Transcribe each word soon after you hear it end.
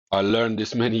I learned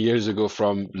this many years ago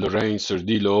from Lorraine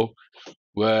Sordillo,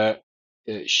 where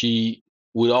she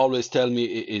would always tell me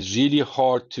it's really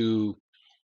hard to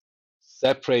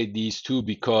separate these two,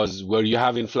 because where you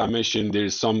have inflammation, there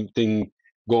is something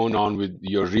going on with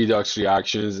your redox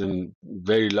reactions, and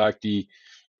very likely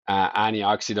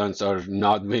antioxidants are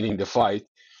not winning the fight,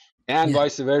 and Yeah.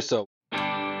 vice versa.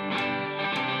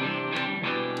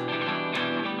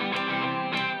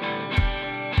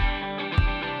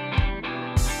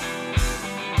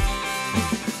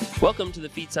 Welcome to the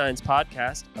Feed Science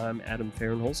Podcast. I'm Adam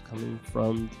Fahrenholz, coming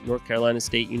from North Carolina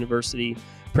State University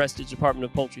Prestige Department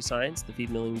of Poultry Science, the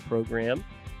feed milling program.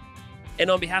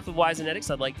 And on behalf of Wysenetics,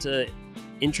 I'd like to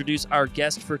introduce our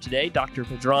guest for today, Dr.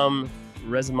 Pedram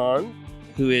Rezamand,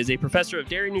 who is a professor of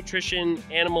dairy nutrition,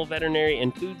 animal veterinary,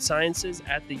 and food sciences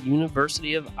at the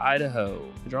University of Idaho.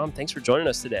 Pedram, thanks for joining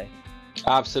us today.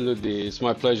 Absolutely. It's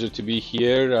my pleasure to be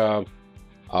here.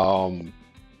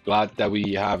 Glad that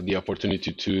we have the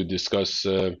opportunity to discuss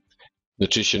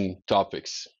nutrition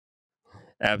topics.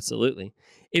 Absolutely.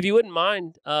 If you wouldn't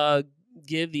mind,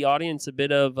 give the audience a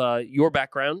bit of your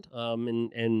background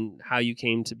and how you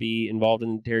came to be involved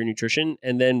in dairy nutrition,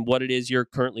 and then what it is you're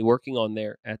currently working on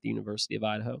there at the University of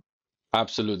Idaho.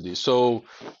 Absolutely. So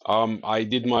I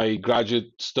did my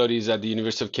graduate studies at the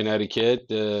University of Connecticut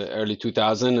early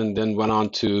 2000, and then went on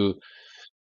to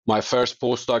my first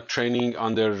postdoc training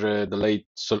under the late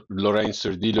Lorraine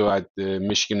Sordillo at the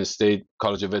Michigan State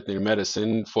College of Veterinary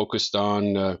Medicine, focused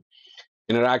on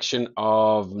interaction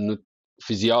of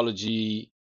physiology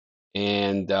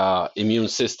and immune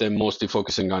system, mostly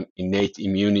focusing on innate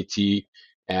immunity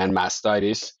and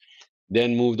mastitis.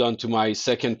 Then moved on to my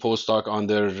second postdoc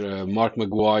under Mark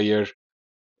McGuire,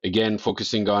 again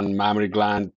focusing on mammary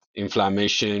gland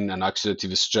inflammation and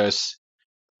oxidative stress,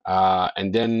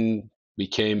 and then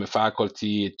became a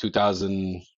faculty in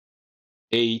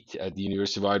 2008 at the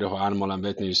University of Idaho Animal and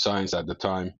Veterinary Science at the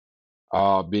time.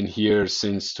 Been here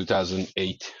since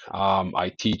 2008. I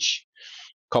teach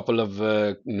a couple of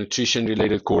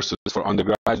nutrition-related courses for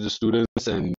undergraduate students,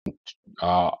 and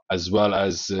as well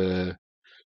as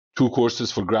two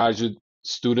courses for graduate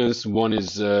students. One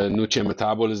is nutrient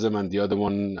metabolism, and the other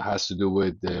one has to do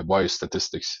with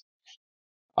biostatistics.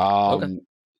 Okay.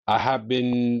 I have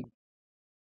been,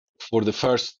 for the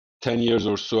first 10 years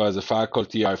or so as a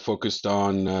faculty, I focused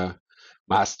on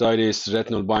mastitis,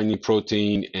 retinol binding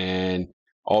protein, and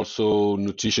also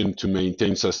nutrition to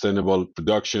maintain sustainable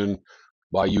production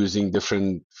by using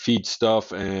different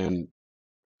feedstuff and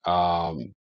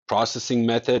processing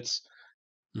methods.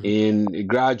 And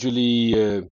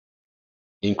gradually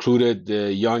included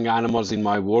young animals in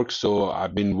my work. So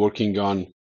I've been working on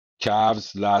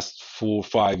calves last 4 or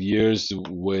 5 years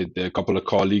with a couple of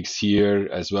colleagues here,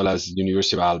 as well as the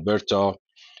University of Alberta,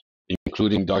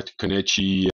 including Dr.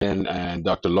 Konechi and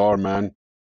Dr. Lorman,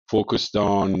 focused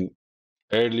on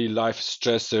early life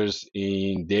stressors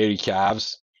in dairy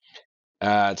calves.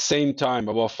 At the same time,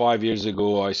 about 5 years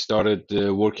ago, I started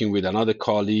working with another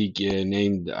colleague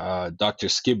named Dr.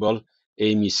 Skibble,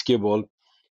 Amy Skibble,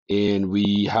 and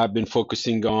we have been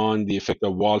focusing on the effect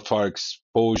of wildfire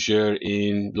exposure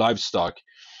in livestock.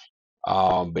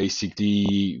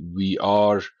 Basically, we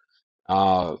are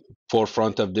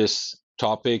forefront of this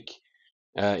topic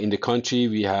in the country.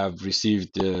 We have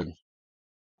received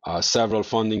several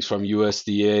fundings from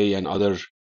USDA and other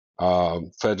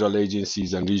federal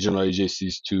agencies and regional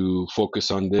agencies to focus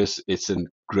on this. It's a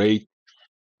great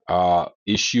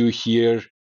issue here,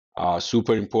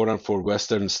 super important for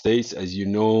Western states. As you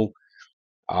know,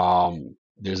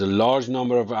 there's a large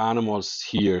number of animals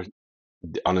here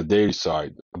on the dairy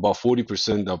side. About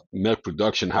 40% of milk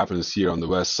production happens here on the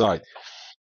west side.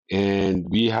 And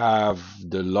we have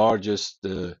the largest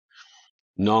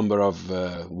number of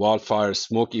wildfire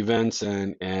smoke events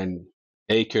and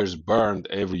acres burned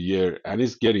every year, and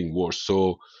it's getting worse.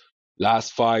 So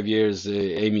last 5 years,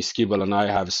 Amy Skibble and I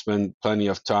have spent plenty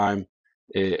of time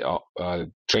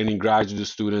training graduate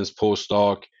students,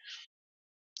 postdoc,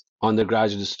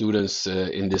 undergraduate students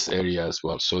in this area as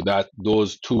well. So that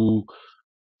those two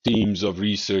themes of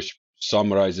research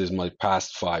summarizes my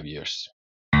past 5 years.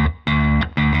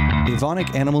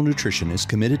 Evonik Animal Nutrition is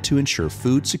committed to ensure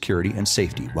food security and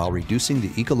safety while reducing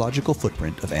the ecological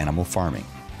footprint of animal farming.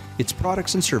 Its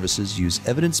products and services use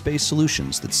evidence-based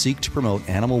solutions that seek to promote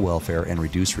animal welfare and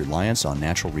reduce reliance on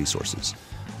natural resources.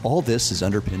 All this is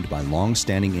underpinned by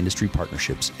long-standing industry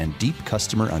partnerships and deep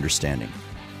customer understanding.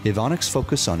 Evonik's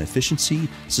focus on efficiency,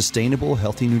 sustainable,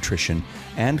 healthy nutrition,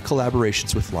 and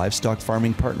collaborations with livestock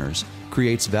farming partners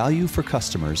creates value for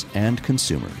customers and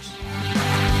consumers.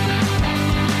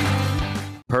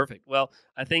 Perfect. Well,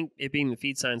 I think it being the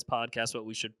Feed Science podcast, what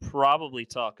we should probably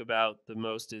talk about the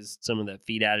most is some of that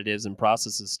feed additives and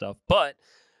processes stuff. But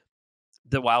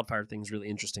the wildfire thing is really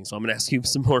interesting, so I'm going to ask you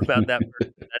some more about that.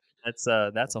 That's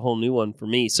a whole new one for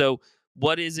me. So,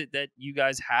 what is it that you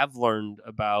guys have learned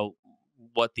about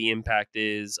what the impact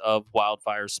is of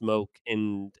wildfire smoke,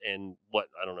 and what,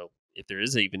 I don't know if there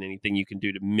is even anything you can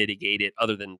do to mitigate it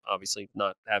other than obviously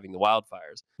not having the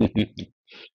wildfires.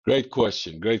 Great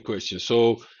question. Great question.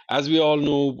 So, as we all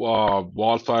know,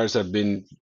 wildfires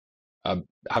uh,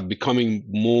 have becoming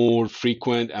more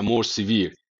frequent and more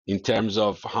severe in terms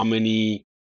of how many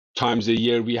times a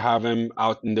year we have them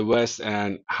out in the West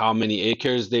and how many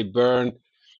acres they burn.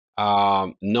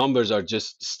 Numbers are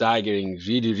just staggering,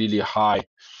 really, really high.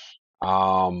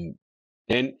 Um,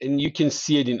 and you can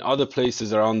see it in other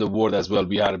places around the world as well.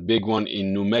 We had a big one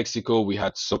in New Mexico.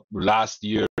 Last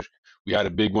year we had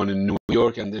a big one in New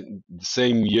York, and then the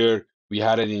same year we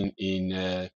had it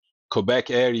in Quebec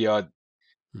area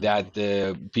that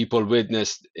people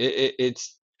witnessed.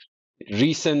 It's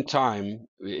recent time.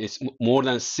 It's more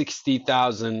than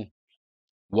 60,000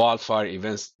 wildfire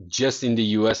events just in the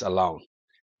U.S. alone,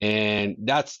 and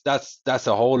that's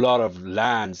a whole lot of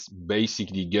lands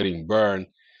basically getting burned,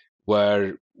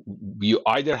 where you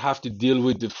either have to deal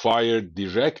with the fire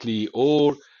directly,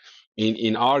 or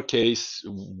in our case,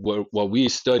 what we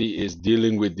study is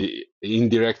dealing with the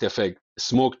indirect effect.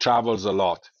 Smoke travels a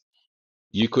lot.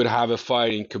 You could have a fire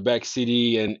in Quebec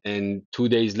City, and 2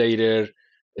 days later,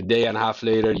 a day and a half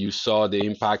later, you saw the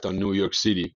impact on New York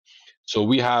City. So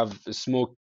we have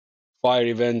smoke fire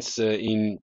events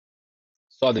in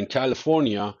Southern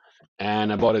California,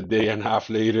 and about a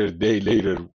day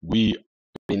later, we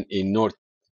in North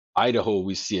Idaho,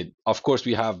 we see it. Of course,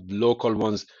 we have local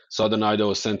ones, Southern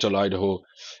Idaho, Central Idaho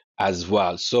as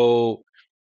well. So,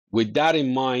 with that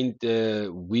in mind,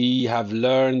 we have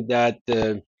learned that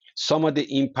some of the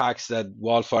impacts that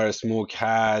wildfire smoke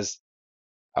has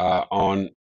on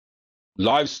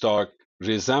livestock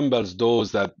resembles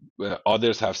those that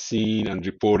others have seen and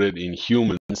reported in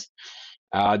humans.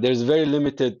 There's very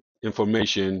limited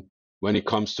information when it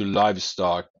comes to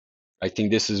livestock. I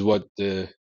think this is what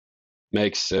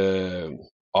makes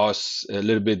us a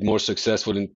little bit more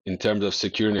successful in terms of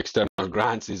securing external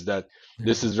grants, is that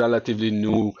this is relatively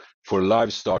new for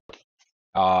livestock.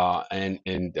 But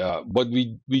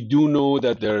we do know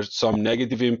that there's some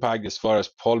negative impact as far as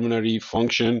pulmonary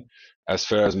function, as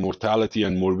far as mortality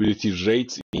and morbidity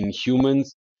rates in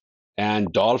humans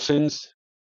and dolphins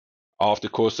off the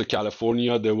coast of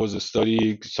California. There was a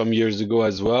study some years ago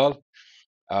as well.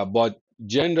 But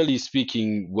generally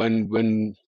speaking,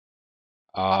 when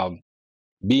um,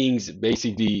 beings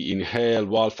basically inhale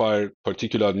wildfire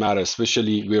particulate matter,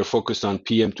 especially we are focused on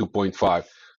PM 2.5.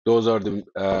 Those are the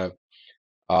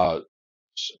uh,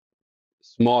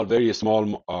 small, very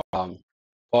small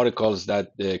particles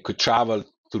that could travel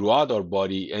throughout our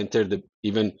body, enter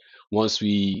even once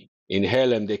we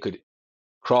inhale them, they could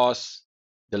cross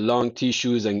the lung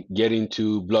tissues and get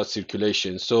into blood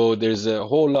circulation. So there's a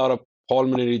whole lot of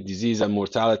pulmonary disease and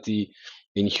mortality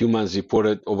in humans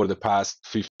reported over the past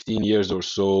 15 years or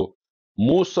so.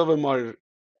 Most of them are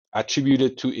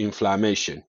attributed to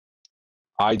inflammation,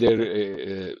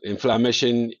 either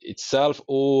inflammation itself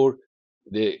or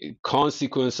the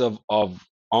consequence of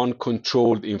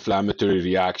uncontrolled inflammatory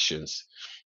reactions.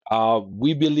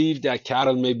 We believe that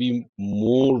cattle may be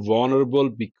more vulnerable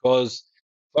because,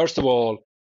 first of all,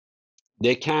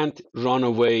 they can't run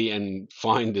away and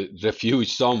find a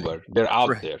refuge somewhere. They're out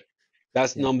Right. there.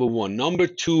 That's Yeah. number one. Number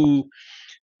two,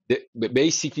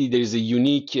 basically, there is a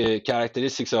unique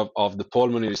characteristics of the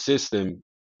pulmonary system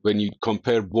when you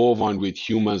compare bovine with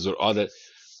humans or other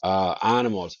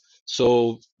animals.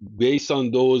 So, based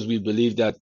on those, we believe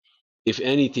that if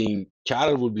anything,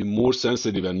 cattle will be more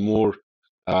sensitive and more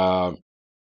uh,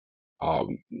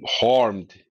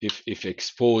 harmed if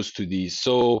exposed to these.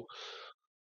 So,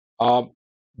 uh,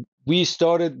 we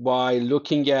started by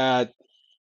looking at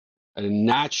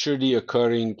naturally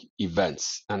occurring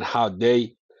events and how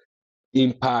they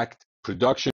impact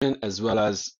production as well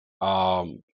as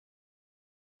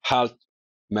health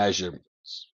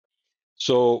measurements.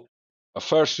 So, a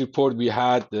first report we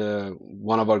had,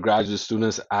 one of our graduate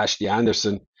students, Ashley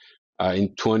Anderson,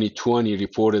 in 2020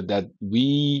 reported that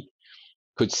we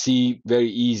could see very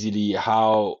easily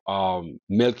how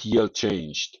milk yield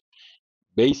changed.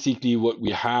 Basically, what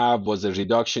we have was a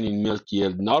reduction in milk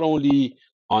yield, not only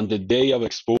on the day of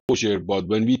exposure, but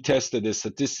when we tested it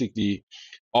statistically,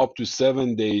 up to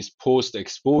 7 days post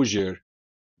exposure,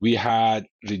 we had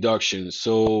reductions.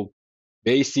 So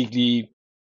basically,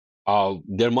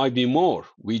 There might be more.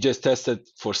 We just tested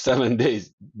for 7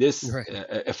 days. This Right.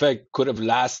 effect could have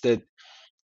lasted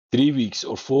 3 weeks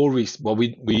or 4 weeks, but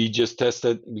we just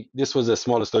tested. This was a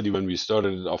small study when we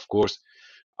started, of course,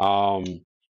 um,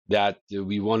 that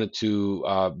we wanted to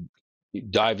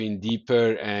dive in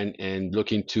deeper and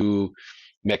look into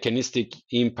mechanistic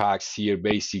impacts here.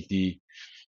 Basically,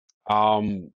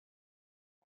 um,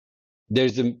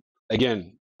 there's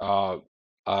again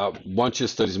a bunch of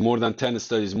studies, more than 10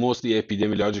 studies, mostly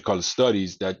epidemiological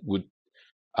studies that would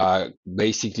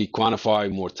basically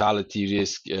quantify mortality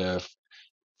risk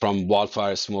from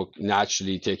wildfire smoke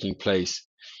naturally taking place.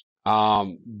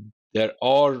 There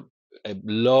are a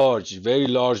large, very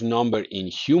large number in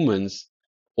humans,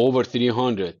 over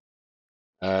 300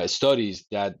 studies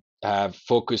that have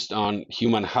focused on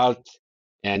human health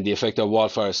and the effect of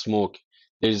wildfire smoke.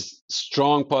 There's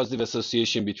strong positive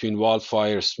association between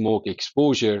wildfire smoke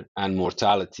exposure and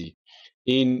mortality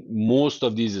in most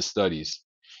of these studies.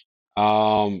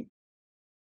 Um,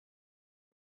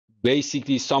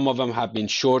 Basically, some of them have been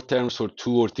short terms for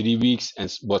 2 or 3 weeks,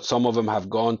 but some of them have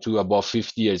gone to about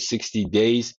 50 or 60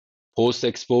 days post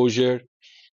exposure.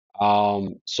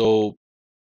 So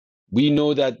we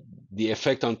know that the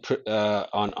effect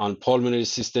on pulmonary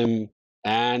system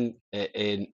and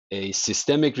a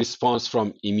systemic response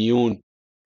from immune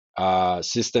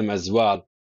system as well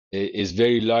is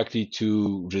very likely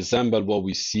to resemble what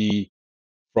we see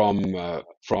from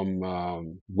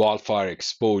wildfire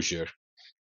exposure.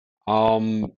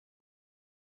 Um,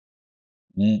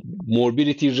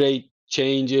 Morbidity rate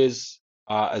changes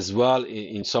as well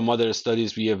in some other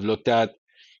studies we have looked at.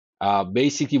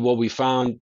 Basically, what we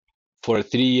found for a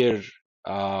 3-year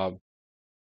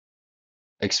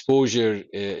exposure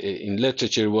in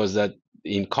literature was that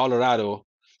in Colorado,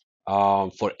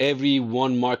 for every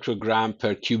 1 microgram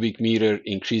per cubic meter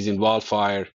increase in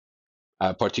wildfire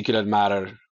particulate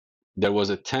matter, there was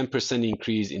a 10%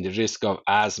 increase in the risk of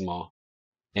asthma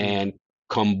and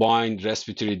combined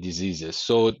respiratory diseases.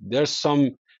 So there's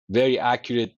some very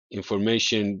accurate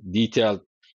information, detailed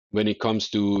when it comes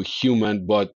to human,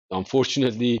 but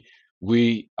unfortunately,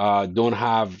 we don't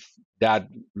have that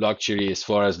luxury as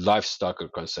far as livestock are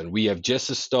concerned. We have just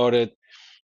started.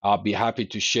 I'll be happy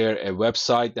to share a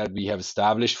website that we have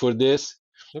established for this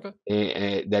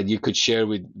Okay. that you could share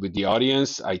with the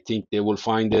audience. I think they will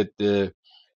find it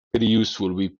pretty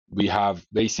useful. We have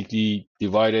basically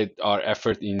divided our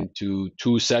effort into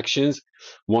two sections.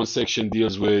 One section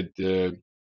deals with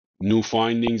new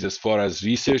findings as far as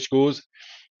research goes,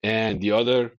 and the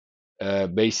other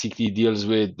basically deals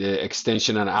with the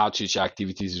extension and outreach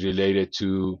activities related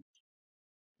to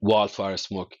wildfire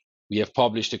smoke. We have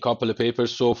published a couple of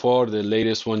papers so far. The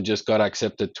latest one just got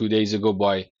accepted 2 days ago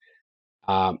by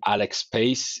Alex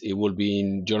Pace. It will be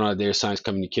in Journal of Data Science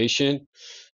Communication.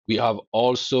 We have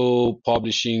also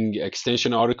publishing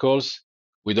extension articles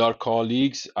with our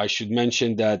colleagues. I should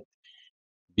mention that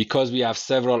because we have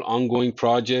several ongoing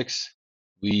projects,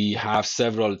 we have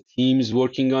several teams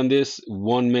working on this.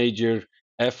 One major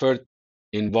effort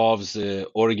involves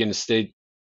Oregon State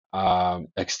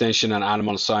Extension and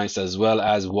Animal Science, as well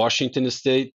as Washington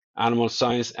State Animal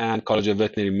Science and College of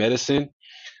Veterinary Medicine.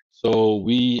 So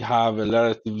we have a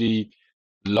relatively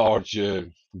large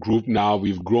group now.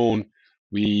 We've grown.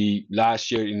 We last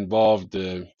year involved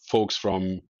folks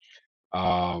from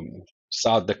um,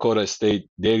 South Dakota State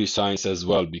Dairy Science as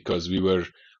well, because we were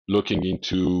looking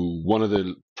into one of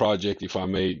the project, if I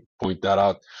may point that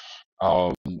out,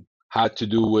 um, had to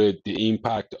do with the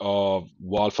impact of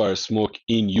wildfire smoke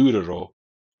in utero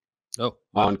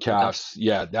on calves. Okay.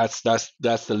 Yeah, that's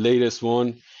the latest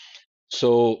one.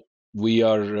 So we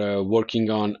are working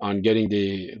on getting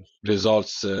the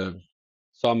results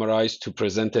summarized to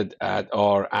present it at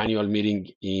our annual meeting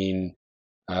in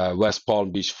West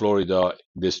Palm Beach, Florida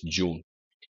this June.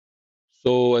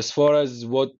 So as far as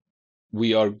what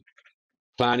we are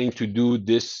planning to do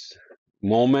this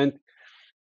moment,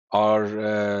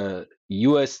 our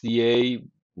USDA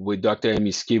with Dr.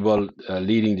 Amy Skibel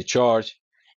leading the charge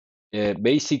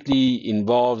basically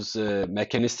involves a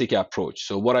mechanistic approach.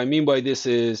 So what I mean by this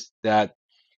is that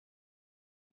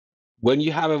when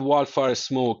you have a wildfire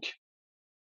smoke,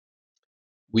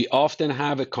 we often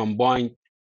have a combined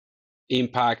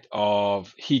impact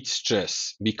of heat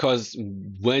stress, because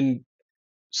when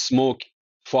smoke,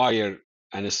 fire,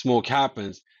 and a smoke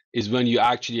happens is when you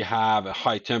actually have a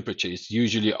high temperature. It's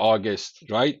usually August,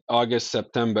 right? August,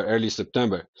 September, early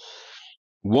September.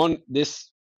 This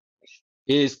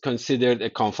is considered a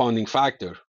confounding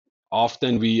factor.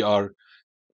 Often we are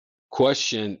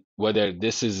questioned whether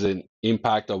this is an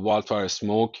impact of wildfire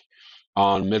smoke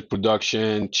on milk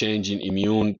production, change in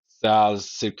immune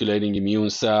cells, circulating immune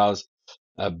cells,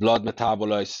 blood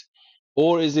metabolites,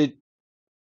 or is it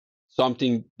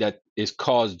something that is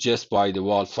caused just by the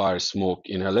wildfire smoke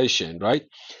inhalation, right?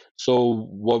 So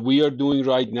what we are doing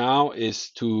right now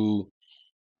is to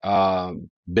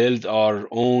build our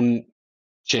own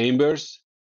chambers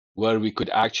where we could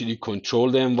actually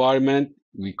control the environment.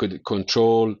 We could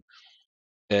control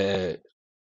uh,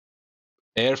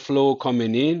 airflow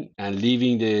coming in and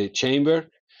leaving the chamber.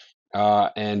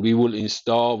 And we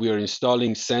are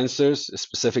installing sensors,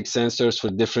 specific sensors for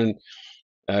different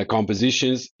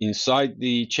compositions inside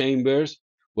the chambers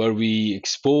where we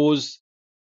expose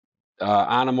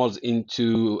animals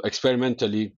into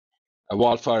experimentally a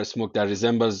wildfire smoke that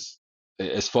resembles,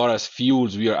 as far as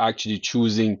fuels, we are actually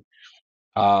choosing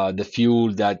the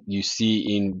fuel that you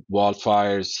see in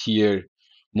wildfires here,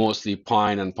 mostly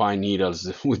pine and pine needles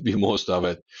would be most of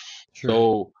it. Sure.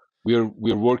 So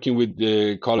we're working with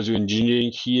the College of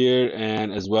Engineering here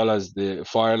and as well as the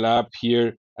fire lab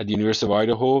here at the University of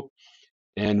Idaho,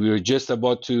 and we're just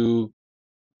about to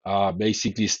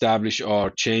basically establish our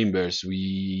chambers.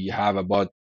 We have about,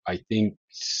 I think,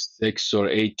 6 or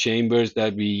 8 chambers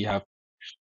that we have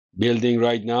building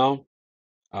right now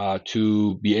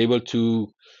to be able to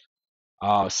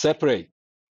separate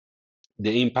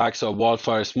the impacts of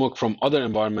wildfire smoke from other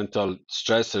environmental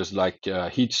stressors like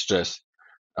heat stress.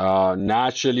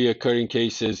 Naturally occurring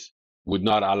cases would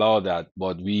not allow that,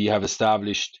 but we have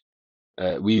established,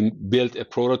 we built a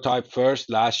prototype first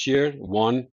last year,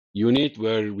 one unit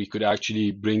where we could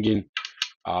actually bring in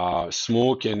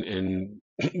smoke and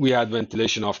we had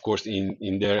ventilation, of course,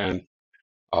 in there and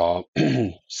uh,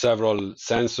 several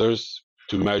sensors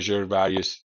to measure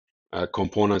various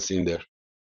components in there.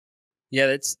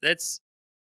 Yeah, that's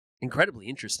incredibly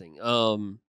interesting.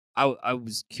 I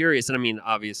was curious, and I mean,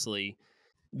 obviously,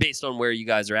 based on where you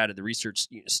guys are at the research,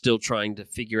 still trying to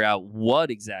figure out what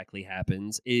exactly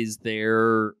happens. Is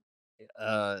there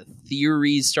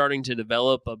theories starting to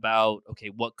develop about, okay,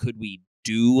 what could we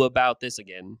do about this?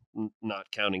 Again,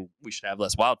 not counting we should have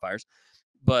less wildfires,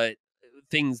 but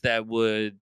things that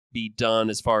would be done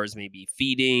as far as maybe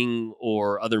feeding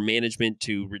or other management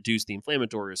to reduce the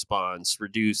inflammatory response,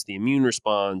 reduce the immune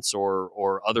response,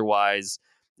 or otherwise,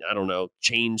 I don't know,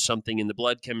 change something in the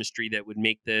blood chemistry that would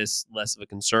make this less of a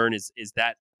concern. Is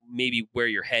that maybe where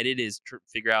you're headed? Is to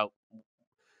figure out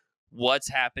what's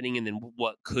happening and then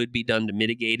what could be done to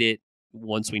mitigate it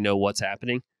once we know what's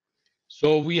happening?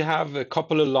 So we have a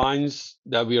couple of lines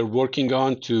that we are working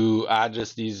on to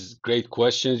address these great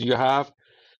questions you have.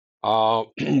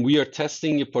 We are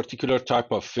testing a particular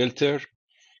type of filter.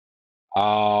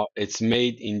 It's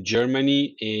made in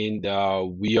Germany, and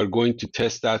we are going to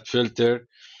test that filter.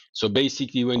 So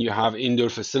basically, when you have indoor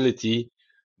facility,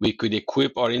 we could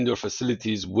equip our indoor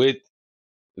facilities with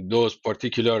those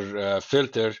particular air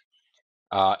filter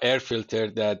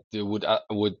that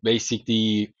would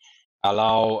basically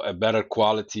allow a better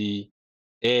quality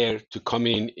air to come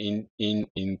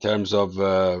in terms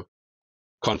of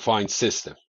confined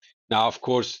system. Now, of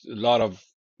course, a lot of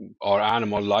our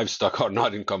animal livestock are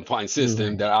not in confined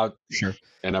system; they're out Sure.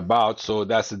 and about, so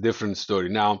that's a different story.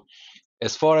 Now,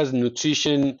 as far as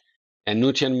nutrition and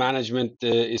nutrient management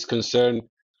is concerned,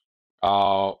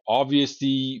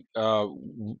 obviously,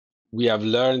 we have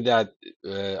learned that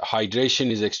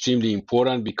hydration is extremely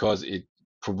important because it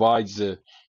provides a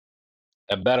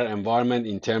better environment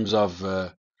in terms of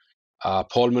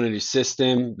pulmonary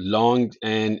system, lung,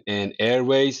 and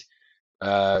airways.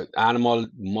 Animal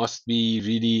must be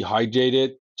really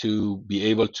hydrated to be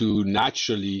able to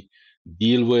naturally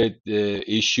deal with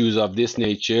issues of this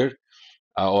nature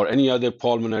or any other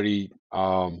pulmonary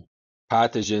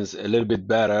pathogens a little bit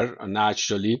better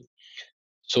naturally.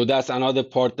 So that's another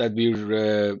part that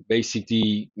we're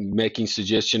basically making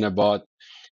suggestion about.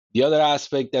 The other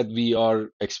aspect that we are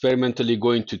experimentally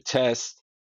going to test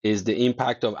is the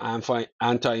impact of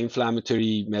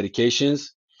anti-inflammatory medications.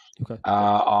 Okay.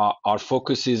 Our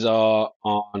focus is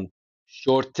on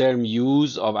short-term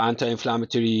use of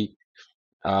anti-inflammatory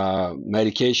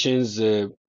medications.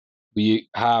 We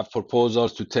have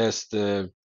proposals to test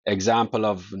example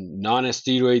of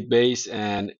non-steroid based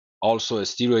and also a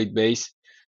steroid based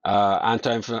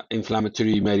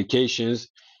anti-inflammatory medications.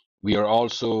 We are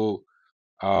also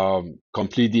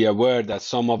completely aware that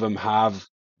some of them have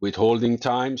withholding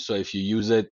time. So if you use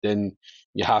it, then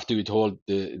you have to withhold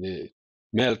the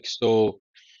milk. So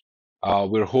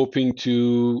we're hoping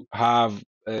to have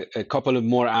a couple of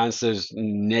more answers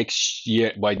next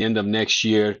year, by the end of next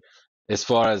year, as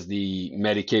far as the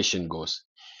medication goes.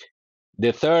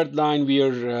 The third line we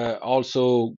are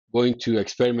also going to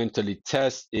experimentally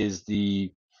test is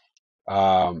the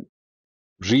um,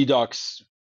 redox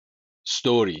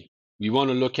story. We want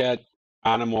to look at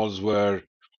animals where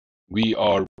we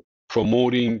are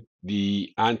promoting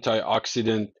the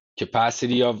antioxidant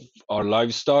capacity of our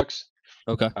livestock,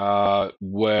 Okay.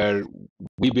 where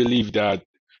we believe that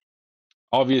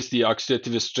obviously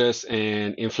oxidative stress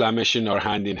and inflammation are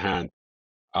hand in hand.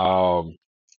 Um,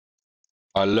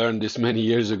 I learned this many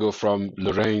years ago from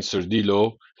Lorraine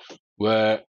Sordillo,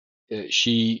 where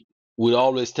she would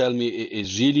always tell me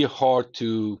it's really hard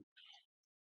to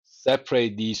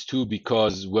separate these two,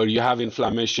 because where you have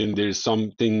inflammation, there's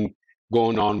something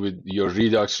going on with your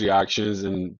redox reactions,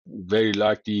 and very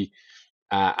likely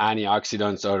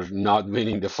antioxidants are not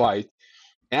winning the fight,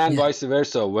 and Yeah. vice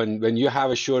versa. When you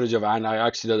have a shortage of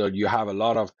antioxidant, or you have a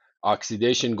lot of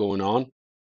oxidation going on,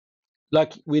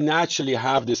 like we naturally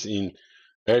have this in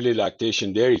early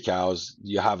lactation dairy cows,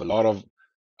 you have a lot of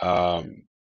um,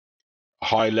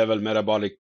 high level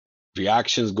metabolic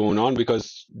reactions going on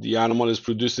because the animal is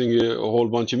producing a whole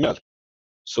bunch of milk.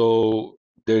 So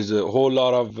there's a whole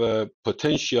lot of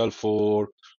potential for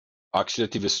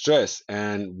oxidative stress.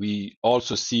 And we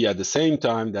also see at the same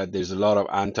time that there's a lot of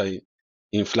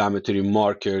anti-inflammatory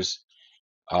markers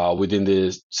within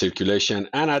the circulation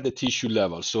and at the tissue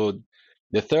level. So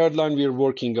the third line we're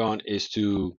working on is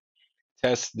to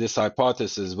test this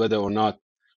hypothesis whether or not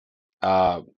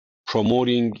uh,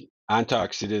 promoting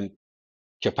antioxidant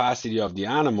capacity of the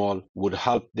animal would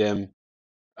help them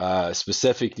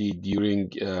specifically during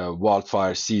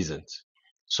wildfire seasons.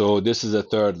 So this is a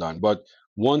third line. But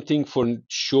one thing for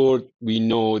sure we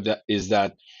know that is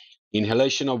that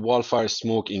inhalation of wildfire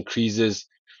smoke increases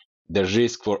the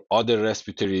risk for other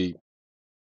respiratory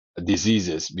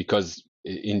diseases, because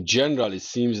in general it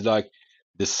seems like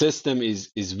the system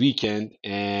is weakened,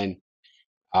 and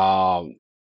um,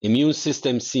 immune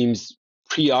system seems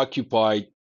preoccupied,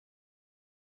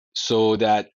 so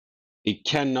that it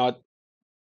cannot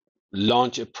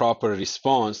launch a proper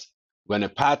response when a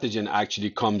pathogen actually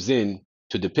comes in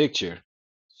to the picture.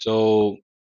 So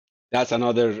that's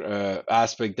another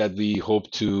aspect that we hope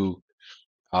to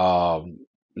um,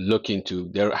 look into.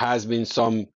 There has been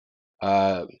some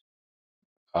uh,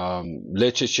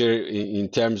 literature in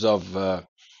terms of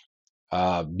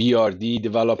BRD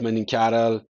development in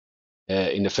cattle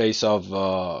in the face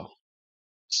of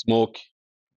smoke,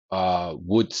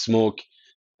 wood smoke,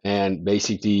 and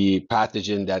basically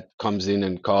pathogen that comes in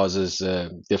and causes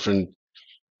different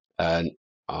uh,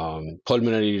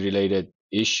 pulmonary related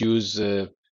issues.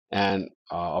 And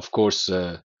of course,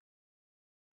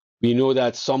 we know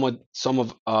that some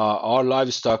of our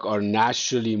livestock are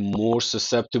naturally more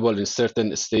susceptible in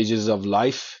certain stages of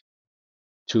life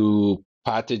to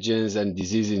pathogens and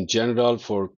disease in general.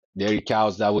 For dairy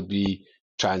cows, that would be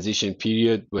transition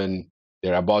period when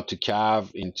they're about to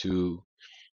calve, into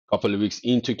a couple of weeks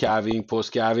into calving,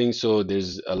 post calving. So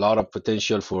there's a lot of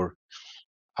potential for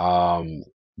um,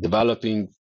 developing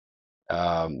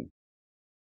um,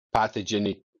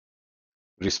 pathogenic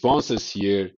responses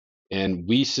here. And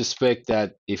we suspect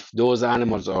that if those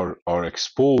animals are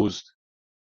exposed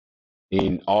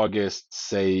in August,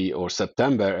 say, or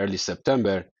September, early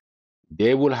September,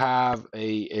 they will have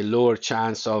a lower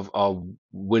chance of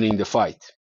winning the fight.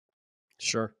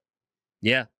 Sure.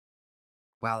 Yeah.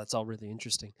 Wow, that's all really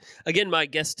interesting. Again, my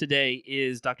guest today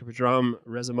is Dr. Pedram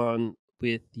Rezamand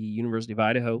with the University of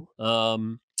Idaho.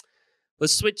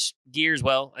 Let's switch gears.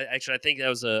 Well, I think that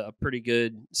was a pretty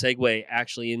good segue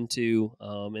actually into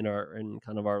in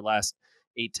kind of our last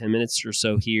 8-10 minutes or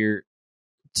so here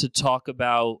to talk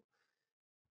about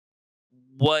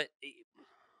what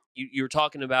you were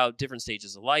talking about different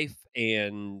stages of life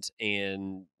and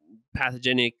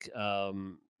pathogenic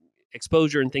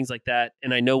exposure and things like that.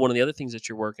 And I know one of the other things that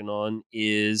you're working on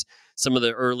is some of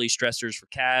the early stressors for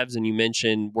calves. And you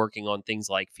mentioned working on things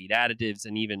like feed additives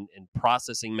and even in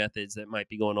processing methods that might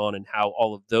be going on, and how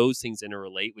all of those things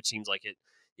interrelate, which seems like it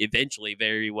eventually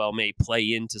very well may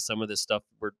play into some of the stuff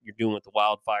you're doing with the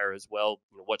wildfire as well.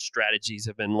 You know, what strategies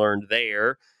have been learned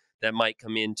there that might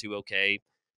come into, okay,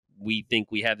 we think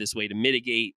we have this way to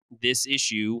mitigate this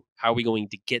issue. How are we going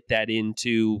to get that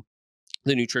into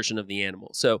the nutrition of the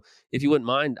animal? So if you wouldn't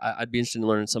mind, I'd be interested in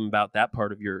learning some about that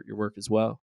part of your work as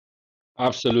well.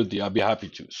 Absolutely, I'll be happy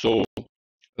to. So,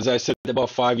 as I said, about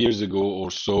 5 years ago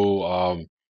or so,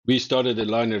 we started a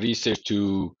line of research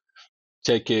to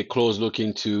take a close look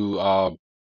into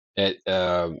at,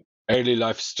 early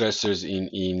life stressors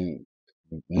in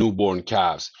newborn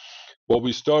calves. What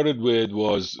we started with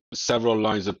was several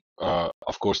lines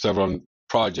of course, several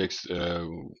projects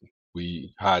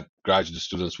we had graduate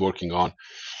students working on.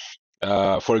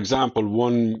 For example,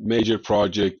 one major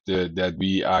project that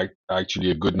we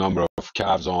actually a good number of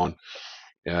calves on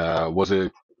Was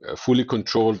a fully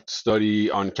controlled study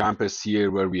on campus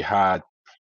here where we had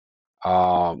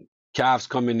calves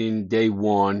coming in day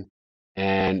one,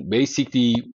 and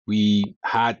basically we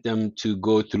had them to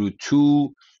go through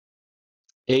 2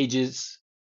 ages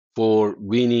for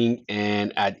weaning,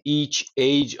 and at each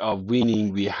age of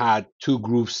weaning we had 2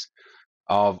 groups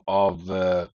of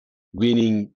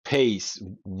weaning pace.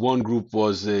 One group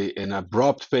was an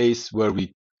abrupt pace where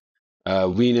we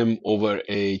wean them over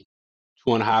a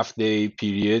 2.5 day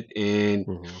period, and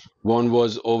Mm-hmm. one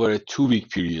was over a 2 week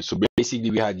period. So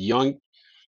basically we had young,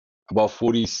 about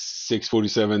 46,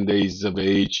 47 days of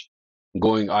age,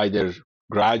 going either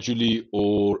gradually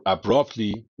or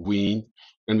abruptly weaned.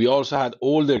 And we also had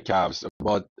older calves,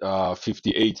 about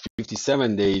 58,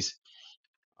 57 days,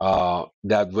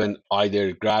 that went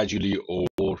either gradually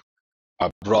or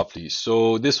abruptly.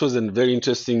 So this was a very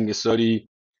interesting study.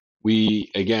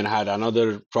 We again had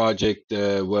another project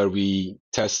where we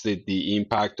tested the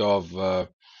impact of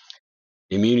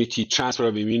immunity, transfer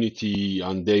of immunity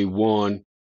on day one,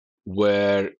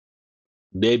 where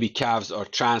baby calves are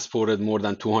transported more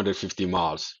than 250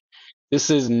 miles. This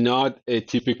is not a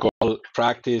typical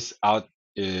practice out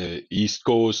East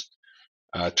Coast,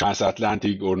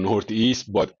 transatlantic, or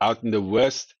Northeast, but out in the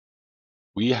West,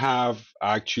 we have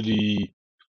actually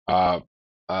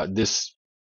this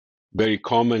very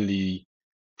commonly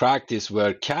practice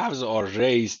where calves are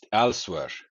raised elsewhere.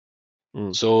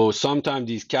 Mm. So sometimes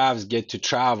these calves get to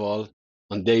travel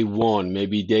on day one,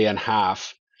 maybe day and a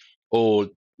half, or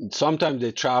sometimes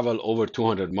they travel over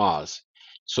 200 miles.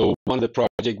 So one of the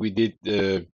project we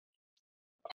did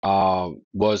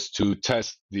was to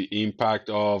test the impact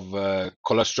of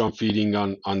colostrum feeding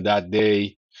on that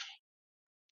day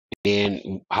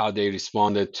and how they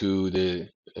responded to the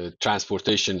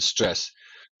transportation stress.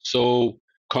 So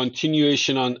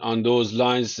continuation on those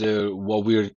lines, what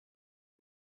we're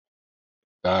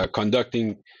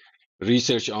conducting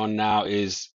research on now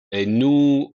is a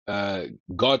new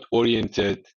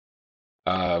gut-oriented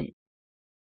um,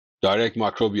 direct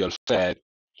microbial fed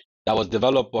that was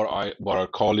developed by our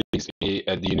colleagues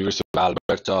at the University of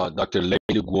Alberta, Dr.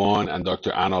 Leilu Guan and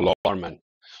Dr. Anna Larman.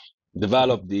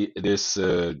 Developed this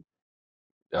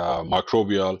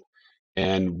microbial,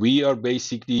 and we are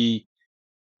basically,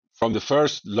 from the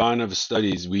first line of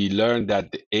studies, we learned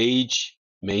that the age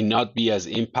may not be as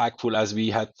impactful as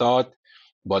we had thought,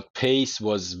 but pace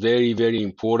was very, very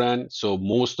important. So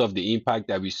most of the impact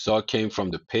that we saw came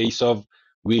from the pace of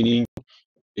weaning.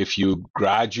 If you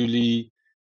gradually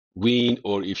wean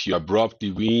or if you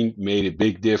abruptly wean, made a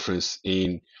big difference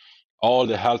in all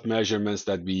the health measurements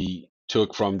that we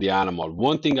took from the animal.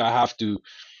 One thing I have to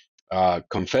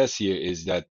confess here is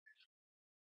that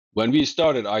when we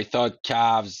started, I thought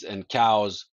calves and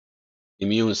cows'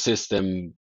 immune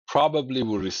system probably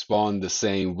will respond the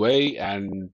same way,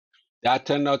 and that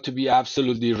turned out to be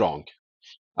absolutely wrong.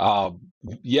 Uh,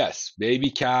 yes, baby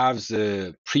calves,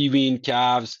 pre-weaned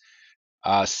calves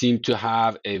seem to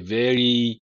have a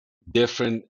very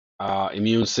different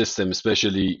immune system,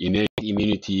 especially innate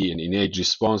immunity and innate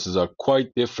responses are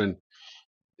quite different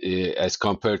as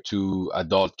compared to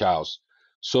adult cows.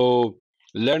 So,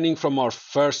 learning from our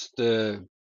first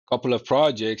couple of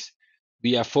projects,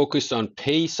 we have focused on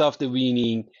pace of the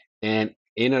weaning and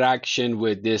interaction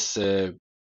with this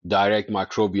direct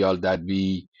microbial that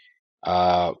we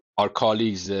our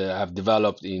colleagues have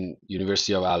developed in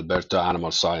University of Alberta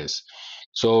Animal Science.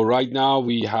 So right now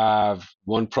we have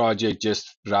one project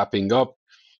just wrapping up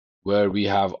where we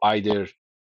have either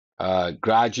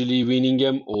gradually weaning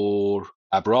them or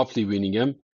abruptly weaning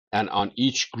them, and on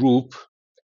each group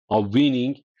of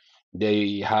weaning,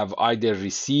 they have either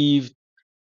received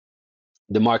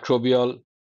the microbial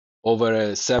over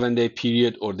a 7 day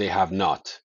period or they have not.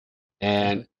 Mm-hmm.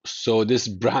 And so this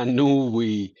brand new,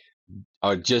 we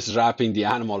are just wrapping the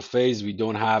animal phase. We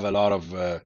don't have a lot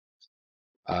of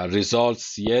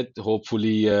results yet.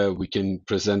 Hopefully, we can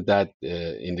present that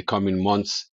in the coming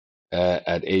months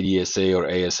at ADSA or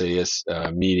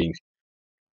ASAS meetings.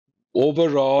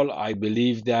 Overall, I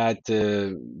believe that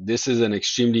this is an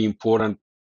extremely important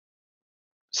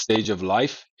stage of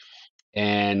life.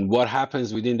 And what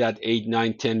happens within that 8,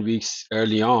 9, 10 weeks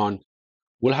early on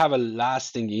will have a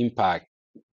lasting impact.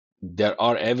 There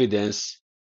are evidence.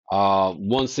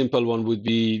 One simple one would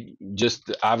be just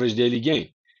the average daily gain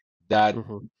that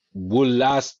Mm-hmm. will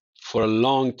last for a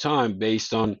long time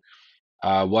based on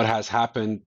what has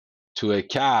happened to a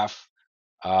calf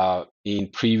in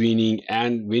pre-weaning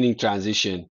and weaning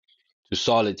transition to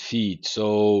solid feed.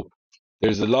 So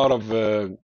there's a lot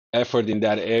of effort in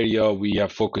that area. We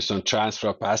have focused on transfer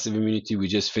of passive immunity. We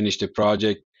just finished a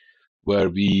project where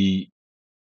we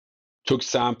took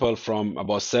sample from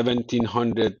about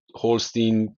 1,700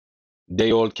 Holstein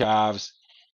day-old calves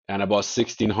and about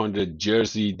 1,600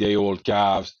 Jersey day-old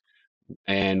calves,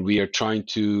 and we are trying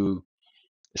to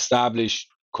establish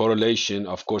correlation.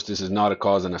 Of course, this is not a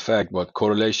cause and effect, but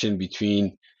correlation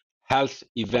between health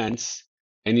events,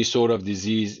 any sort of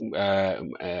disease,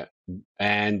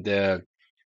 and their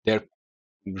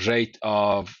rate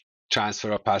of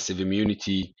transfer of passive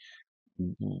immunity.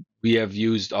 We have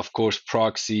used, of course,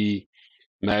 proxy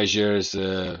measures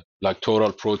like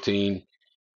total protein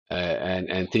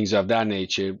and things of that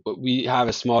nature. But we have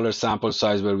a smaller sample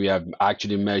size where we have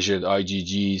actually measured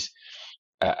IgGs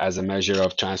as a measure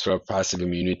of transfer of passive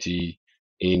immunity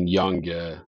in young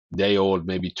day-old,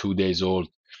 maybe 2 days old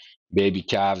baby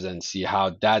calves, and see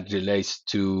how that relates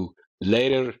to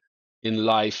later in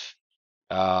life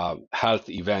health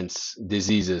events,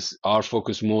 diseases. Our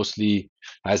focus mostly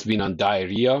has been on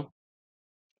diarrhea,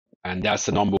 and that's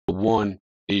the number one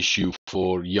issue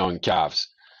for young calves.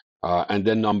 And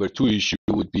then number two issue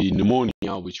would be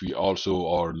pneumonia, which we also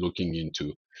are looking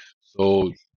into.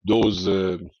 So those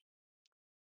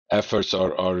efforts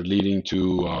are leading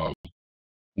to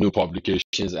new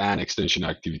publications and extension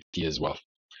activity as well.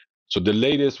 So the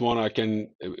latest one I can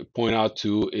point out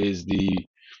to is the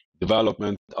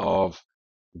development of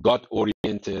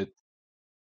gut-oriented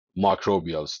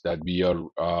microbials that we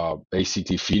are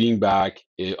basically feeding back.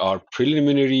 Our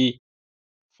preliminary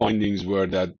findings were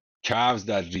that calves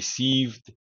that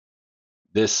received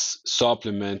this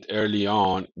supplement early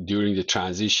on during the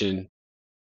transition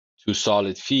to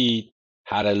solid feed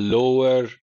had a lower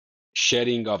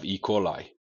shedding of E. coli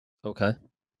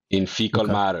in fecal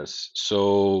matters.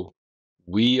 So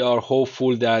we are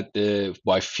hopeful that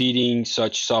by feeding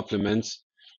such supplements,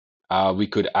 we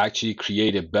could actually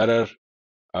create a better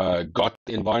gut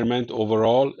environment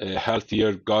overall, a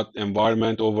healthier gut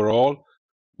environment overall,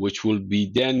 which will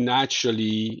be then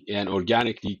naturally and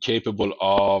organically capable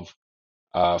of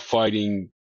fighting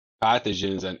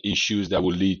pathogens and issues that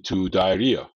will lead to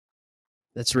diarrhea.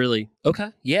 That's really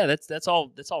okay. Yeah, that's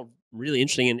all really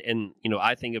interesting. And you know,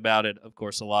 I think about it, of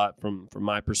course, a lot from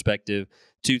my perspective.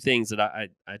 Two things that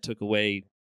I took away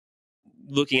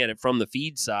looking at it from the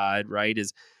feed side, right,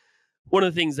 is one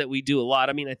of the things that we do a lot.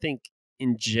 I mean, I think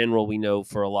in general, we know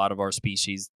for a lot of our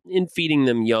species, in feeding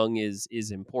them young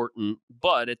is important,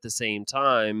 but at the same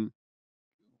time,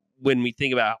 when we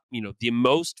think about, you know, the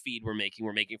most feed we're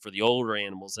making for the older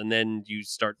animals, and then you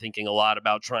start thinking a lot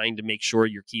about trying to make sure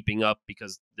you're keeping up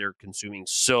because they're consuming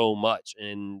so much,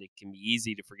 and it can be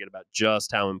easy to forget about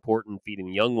just how important feeding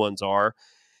the young ones are.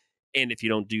 And if you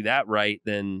don't do that right,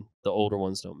 then the older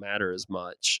ones don't matter as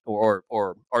much, or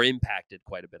are impacted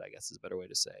quite a bit, I guess is a better way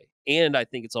to say. And I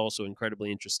think it's also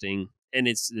incredibly interesting, and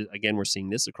it's, again, we're seeing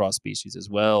this across species as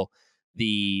well,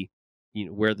 you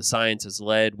know, where the science has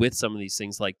led with some of these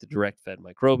things like the direct fed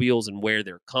microbials and where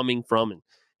they're coming from.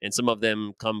 And some of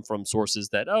them come from sources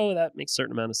that, oh, that makes a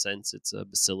certain amount of sense. It's a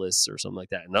bacillus or something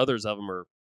like that. And others of them are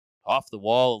off the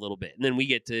wall a little bit. And then we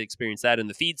get to experience that in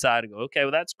the feed side and go, okay,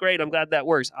 well, that's great. I'm glad that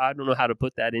works. I don't know how to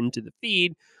put that into the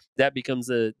feed. That becomes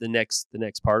the next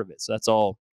part of it. So that's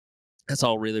all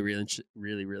really, really,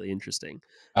 really, really interesting.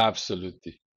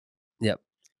 Absolutely. Yep.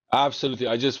 Absolutely.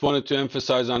 I just wanted to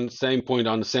emphasize on the same point,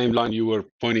 on the same line you were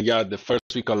pointing out, the first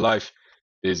week of life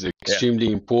is extremely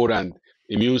important.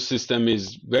 Immune system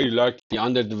is very likely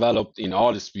underdeveloped in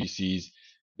all species.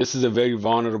 This is a very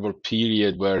vulnerable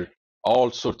period where all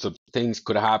sorts of things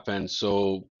could happen.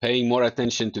 So paying more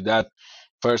attention to that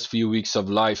first few weeks of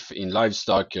life in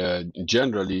livestock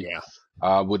generally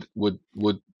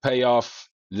would pay off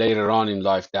later on in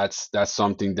life. That's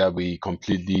something that we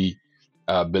completely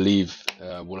believe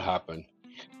will happen.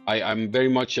 I'm very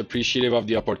much appreciative of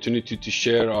the opportunity to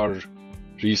share our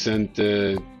recent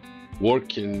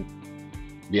work, and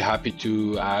be happy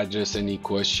to address any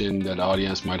question that the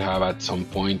audience might have at some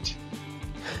point.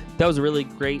 That was a really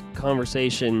great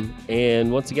conversation.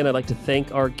 And once again, I'd like to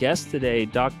thank our guest today,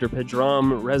 Dr.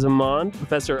 Pedram Rezamand,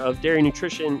 Professor of Dairy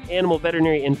Nutrition, Animal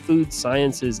Veterinary, and Food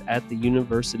Sciences at the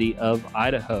University of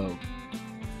Idaho.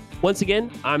 Once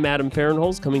again, I'm Adam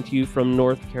Fahrenholz, coming to you from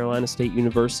North Carolina State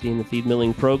University in the Feed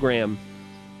Milling program.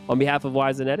 On behalf of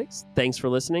Wise Genetics, thanks for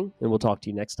listening, and we'll talk to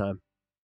you next time.